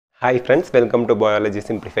Hi friends, welcome to Biology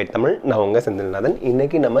Simplified Tamil. நான் உங்க SENTHILNATHAN.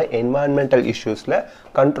 இன்னைக்கு நம்ம environmental issuesல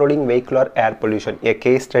controlling vehicular air pollution a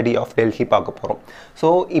case study of Delhi பார்க்க போறோம். So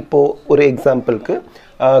இப்போ ஒரு எக்ஸாம்பிளுக்கு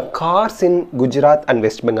cars in Gujarat and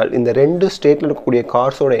West Bengal இந்த ரெண்டு ஸ்டேட்ல இருக்கக்கூடிய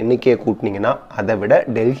கார்ஸோட எண்ணிக்கையை கூட்டினீங்கன்னா அதை விட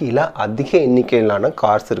டெல்லியில அதிக எண்ணிக்கையிலான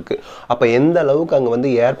கார்ஸ் இருக்கு. அப்ப எந்த அளவுக்கு அங்க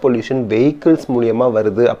வந்து ஏர் பொல்யூஷன் vehicles மூலமா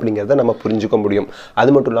வருது அப்படிங்கறத நம்ம புரிஞ்சுக்க முடியும்.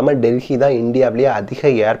 அது மட்டும் இல்லாம டெல்லி தான் இந்தியாவிலேயே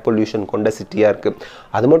அதிக ஏர் பொல்யூஷன் கொண்ட சிட்டியா இருக்கு.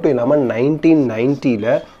 அது மட்டும் இல்லாம 1990ல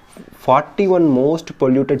 41 most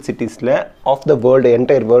polluted cities of the world,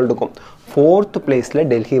 entire world kum 4th place la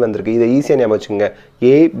Delhi vandirukku. Idu easy ஞாபகம் வச்சுங்க.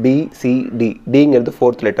 A B C D ங்கிறது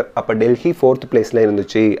 4th letter. அப்ப Delhi 4th place ல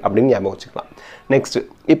இருந்துச்சு அப்படி ஞாபகம் வச்சுக்கலாம். நெக்ஸ்ட்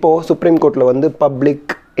இப்போ சுப்ரீம் கோர்ட்ல வந்து பப்ளிக்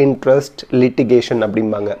இன்ட்ரஸ்ட் லிட்டிகேஷன்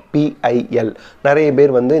அப்படிம்பாங்க, PIL. நிறைய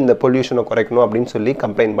பேர் வந்து இந்த பொல்யூஷனை குறைக்கணும் அப்படின்னு சொல்லி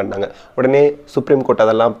கம்ப்ளைண்ட் பண்ணாங்க. உடனே சுப்ரீம் கோர்ட்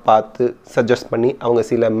அதெல்லாம் பார்த்து சஜஸ்ட் பண்ணி அவங்க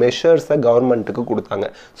சில மெஷர்ஸை கவர்மெண்ட்டுக்கு கொடுத்தாங்க.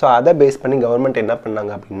 ஸோ அதை பேஸ் பண்ணி கவர்மெண்ட் என்ன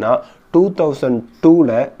பண்ணாங்க அப்படின்னா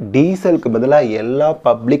 2002ல டீசலுக்கு பதிலாக எல்லா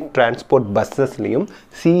public transport பஸ்ஸஸ்லையும்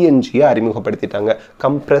சிஎன்ஜியை அறிமுகப்படுத்திட்டாங்க.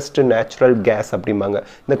 Compressed natural gas அப்படிம்பாங்க.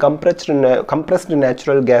 இந்த கம்ப்ரஸ்டு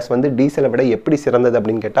நேச்சுரல் கேஸ் வந்து டீசலை விட எப்படி சிறந்தது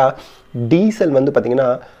அப்படின்னு கேட்டால், டீசல் வந்து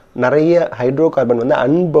பார்த்திங்கன்னா நிறைய ஹைட்ரோ கார்பன் வந்து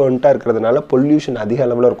அன்பர்ன்ட்டாக இருக்கிறதுனால பொல்யூஷன் அதிக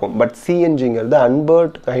அளவில் இருக்கும். பட் சிஎன்ஜிங்கிறது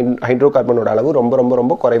அன்பர்ட் ஹைட்ரோ கார்பனோட அளவு ரொம்ப ரொம்ப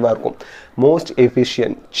ரொம்ப குறைவாக இருக்கும். Most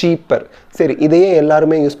efficient, cheaper. சரி, இதையே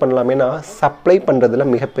எல்லாருமே யூஸ் பண்ணலாமேனா சப்ளை பண்ணுறதுல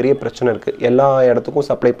மிகப்பெரிய பிரச்சனை இருக்குது. எல்லா இடத்துக்கும்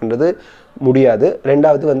சப்ளை பண்ணுறது முடியாது.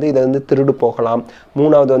 ரெண்டாவது வந்து இதை வந்து திருடு போகலாம்.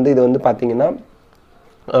 மூணாவது வந்து இது வந்து பார்த்திங்கன்னா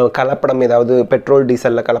கலப்படம், ஏதாவது பெட்ரோல்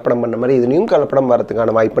டீசலில் கலப்படம் பண்ண மாதிரி இதுலேயும் கலப்படம்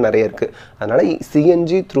வரதுக்கான வாய்ப்பு நிறைய இருக்குது. அதனால்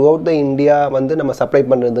CNG through out the India வந்து நம்ம சப்ளை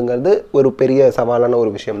பண்ணுறதுங்கிறது ஒரு பெரிய சவாலான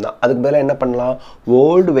ஒரு விஷயம் தான். அதுக்கு பதிலாக என்ன பண்ணலாம்,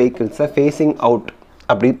 ஓல்டு வெஹிக்கிள்ஸை ஃபேஸிங் அவுட்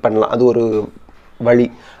அப்படி பண்ணலாம். அது ஒரு வழி.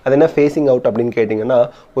 அது என்ன ஃபேஸிங் அவுட் அப்படின்னு கேட்டிங்கன்னா,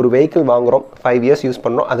 ஒரு வெஹிக்கிள் வாங்குகிறோம், 5 years யூஸ்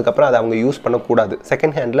பண்ணுறோம், அதுக்கப்புறம் அதை அவங்க யூஸ் பண்ணக்கூடாது.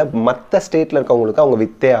 செகண்ட் ஹேண்டில் மற்ற ஸ்டேட்டில் இருக்கவங்களுக்கு அவங்க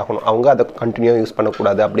விற்றே ஆகணும், அவங்க அதை கண்டினியூ யூஸ்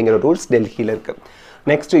பண்ணக்கூடாது அப்படிங்கிற ரூல்ஸ் டெல்லியில் இருக்குது.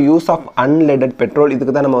 Next use of அன்லெடட் petrol.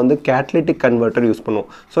 இதுக்கு தான் நம்ம வந்து கேட்டலிட்டிக் கன்வெர்ட்டர் யூஸ் பண்ணுவோம்.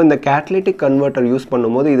 ஸோ இந்த கேட்டலிட்டிக் கன்வெர்ட்டர் யூஸ்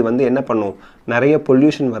பண்ணும்போது இது வந்து என்ன பண்ணும், நிறைய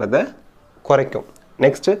பொல்யூஷன் வரதை குறைக்கும்.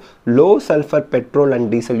 Next low sulphur petrol and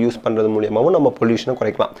diesel use பண்ணுறது மூலியமாகவும் நம்ம பொல்யூஷனை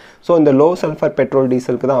குறைக்கலாம். ஸோ இந்த லோ சல்ஃபர் பெட்ரோல்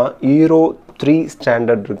டீசலுக்கு தான் Euro 3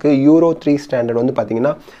 ஸ்டாண்டர்ட் இருக்குது. Euro 3 ஸ்டாண்டர்ட் வந்து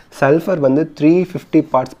பார்த்திங்கன்னா சல்ஃபர் வந்து 350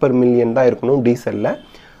 parts per million தான் இருக்கணும் டீசலில்.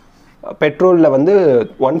 பெட்ரோலில் வந்து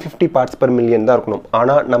 150 parts per million தான் இருக்கணும்.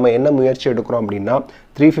 ஆனால் நம்ம என்ன முயற்சி எடுக்கிறோம் அப்படின்னா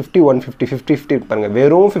 350 150 50 பாருங்க,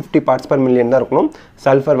 வெறும் 50 parts per million தான் இருக்கணும்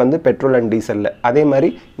சல்ஃபர் வந்து பெட்ரோல் அண்ட் டீசலில். அதே மாதிரி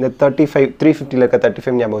இந்த 350ல் இருக்க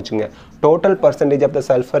 35 ஞாபகம் வச்சுங்க. Total percentage of the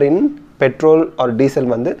sulphur in petrol R diesel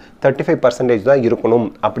வந்து 35% தான் இருக்கணும்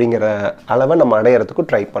அப்படிங்கிற அளவை நம்ம அடையிறதுக்கு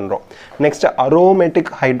ட்ரை பண்ணுறோம். நெக்ஸ்ட்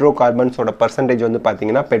அரோமேட்டிக் ஹைட்ரோ கார்பன்ஸோட பர்சன்டேஜ் வந்து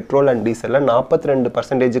பார்த்தீங்கன்னா பெட்ரோல் அண்ட் டீசலில்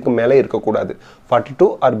 42% மேலே இருக்கக்கூடாது. 42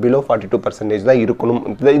 ஆர் பிலோ 42% தான் இருக்கணும்.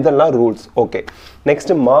 இதெல்லாம் rules. Okay.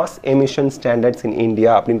 Next mass emission standards in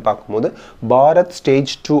India அப்படின்னு பார்க்கும்போது பாரத்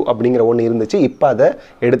ஸ்டேஜ் 2 அப்படிங்கிற ஒன்று இருந்துச்சு. இப்போ அதை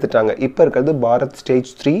எடுத்துட்டாங்க. இப்போ இருக்கிறது Bharat stage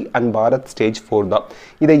 3 and Bharat stage 4 தான்.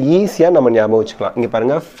 இதை ஈஸியாக நம்ம ஞாபகம் வச்சுக்கலாம். இங்கே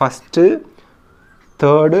பாருங்கள், ஃபஸ்ட்டு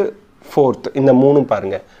 3rd 4th இந்த மூணும்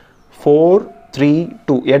பாருங்கள், 4 3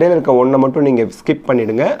 2 இடையில இருக்க ஒன்றை மட்டும் நீங்கள் ஸ்கிப்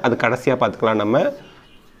பண்ணிவிடுங்க, அது கடைசியாக பார்த்துக்கலாம் நம்ம.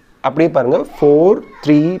 அப்படியே பாருங்கள் 4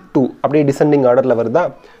 3 2 அப்படியே டிசெண்டிங் ஆர்டரில் வருதா.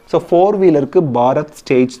 So 4 வீலருக்கு Bharat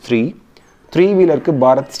stage 3, 3 வீலருக்கு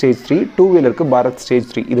Bharat stage 3, 2 வீலருக்கு Bharat stage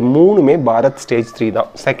 3. இது மூணுமே பாரத் ஸ்டேஜ் 3 தான்.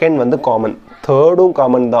 செகண்ட் வந்து காமன், தேர்டும்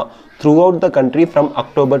காமன் தான். Through out the country from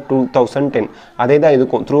October 2010 அதே தான்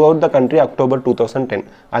இருக்கும். Through out the country October 2010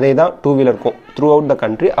 அதே தான் 2 வீலருக்கும். Through out the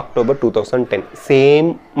country October 2010, same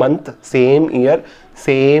month, same year,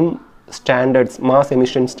 same standards, mass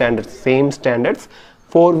emission standards, same standards.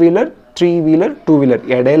 4 wheeler 3 wheeler 2 wheeler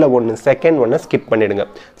இடையில ஒன்று, second ஒன்றை skip பண்ணிவிடுங்க.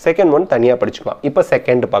 Second one தனியாக படிச்சுக்கலாம். இப்போ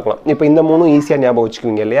செகண்ட் பார்க்கலாம். இப்போ இந்த மூணும் ஈஸியாக ஞாபகம்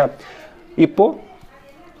வச்சுக்குவீங்க இல்லையா. இப்போது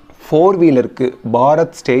 4 வீலருக்கு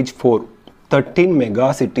பாரத் ஸ்டேஜ் 4 13 மெகா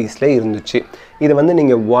சிட்டிஸில் இருந்துச்சு. இதை வந்து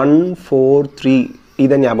நீங்கள் 1 4 3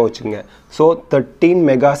 இதை ஞாபகம் வச்சுக்கோங்க. So 13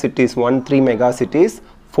 mega cities, 13 mega cities,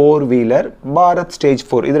 4 wheeler, Bharat stage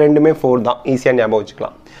 4, இது ரெண்டுமே 4 தான். ஈஸியாக ஞாபகம்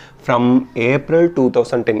வச்சுக்கலாம். ஃப்ரம் ஏப்ரல்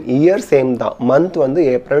 2010, இயர் சேம் தான், மந்த் வந்து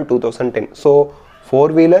April 2010. So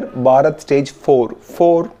 4 wheeler Bharat stage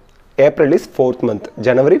 4 April is 4th month,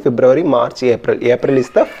 January February March April, April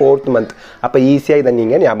is the 4th month. அப்போ ஈஸியாக இதை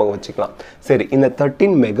நீங்கள் ஞாபகம் வச்சுக்கலாம். சரி, இந்த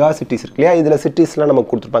 13 மெகா சிட்டிஸ் இருக்கு இல்லையா, இதில் சிட்டிஸ்லாம்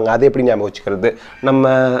நமக்கு கொடுத்துருப்பாங்க. அதை எப்படி ஞாபகம் வச்சுக்கிறது,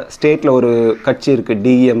 நம்ம ஸ்டேட்டில் ஒரு கட்சி இருக்குது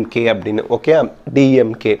DMK அப்படின்னு. ஓகே,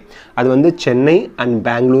 DMK அது வந்து சென்னை அண்ட்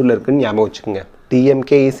பெங்களூரில் இருக்குதுன்னு ஞாபகம் வச்சுக்கோங்க.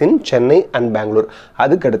 DMK is in Chennai and Bangalore.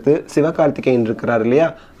 அதுக்கடுத்து சிவகார்த்திகேயன் இருக்கிறார் இல்லையா,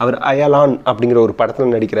 அவர் அயலான் அப்படிங்கிற ஒரு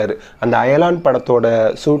படத்தில் நடிக்கிறாரு. அந்த அயலான் படத்தோட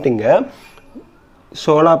ஷூட்டிங்கை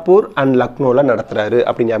சோலாப்பூர் அண்ட் லக்னோவில் நடத்துகிறாரு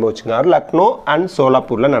அப்படின்னு ஞாபகம் வச்சுக்கோங்க. அவர் லக்னோ அண்ட்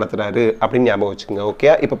சோலாப்பூரில் நடத்துகிறாரு அப்படின்னு ஞாபகம் வச்சுக்கோங்க.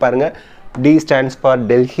 ஓகே, இப்போ பாருங்கள், D stands for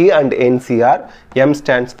Delhi and NCR, M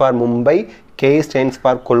stands for Mumbai, K stands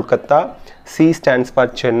for Kolkata, C stands for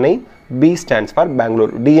Chennai, B stands for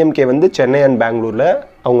Bangalore. DMK வந்து சென்னை அண்ட் பெங்களூரில்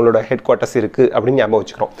அவங்களோட ஹெட் குவார்ட்டர்ஸ் இருக்குது அப்படின்னு ஞாபகம்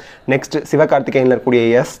வச்சுக்கிறோம். நெக்ஸ்ட் சிவகார்த்திகேயனில்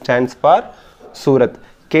இருக்கக்கூடிய S stands for Surat,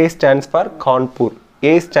 K stands for Kanpur,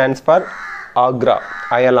 A stands for Agra,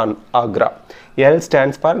 Ayalaan Agra, L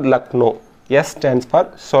stands for Lucknow, S stands for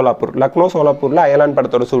Solapur. Lucknow சோலாப்பூரில் அயலான்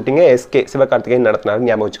படத்தோட ஷூட்டிங்கை SK Sivakarthikeyan நடத்தினாரு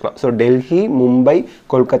ஞாபகம் வச்சுக்கலாம். So Delhi, Mumbai,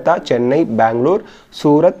 Kolkata, Chennai, Bangalore,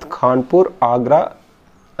 Surat, Kanpur, Agra,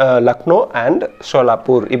 Lucknow and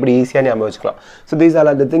Sholapur. இப்படி ஈஸியாக ஞாபகம் வச்சுக்கலாம். So these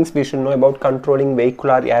are the things we should know about controlling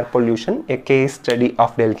vehicular air pollution, a case study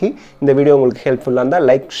of Delhi. இந்த video உங்களுக்கு ஹெல்ப்ஃபுல்லாக இருந்தால்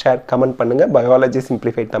லைக், ஷேர், கமெண்ட் பண்ணுங்கள். பயாலஜி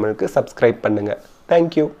சிம்பிளிஃபைட் தமிழுக்கு சப்ஸ்கிரைப் பண்ணுங்கள்.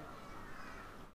 தேங்க்யூ.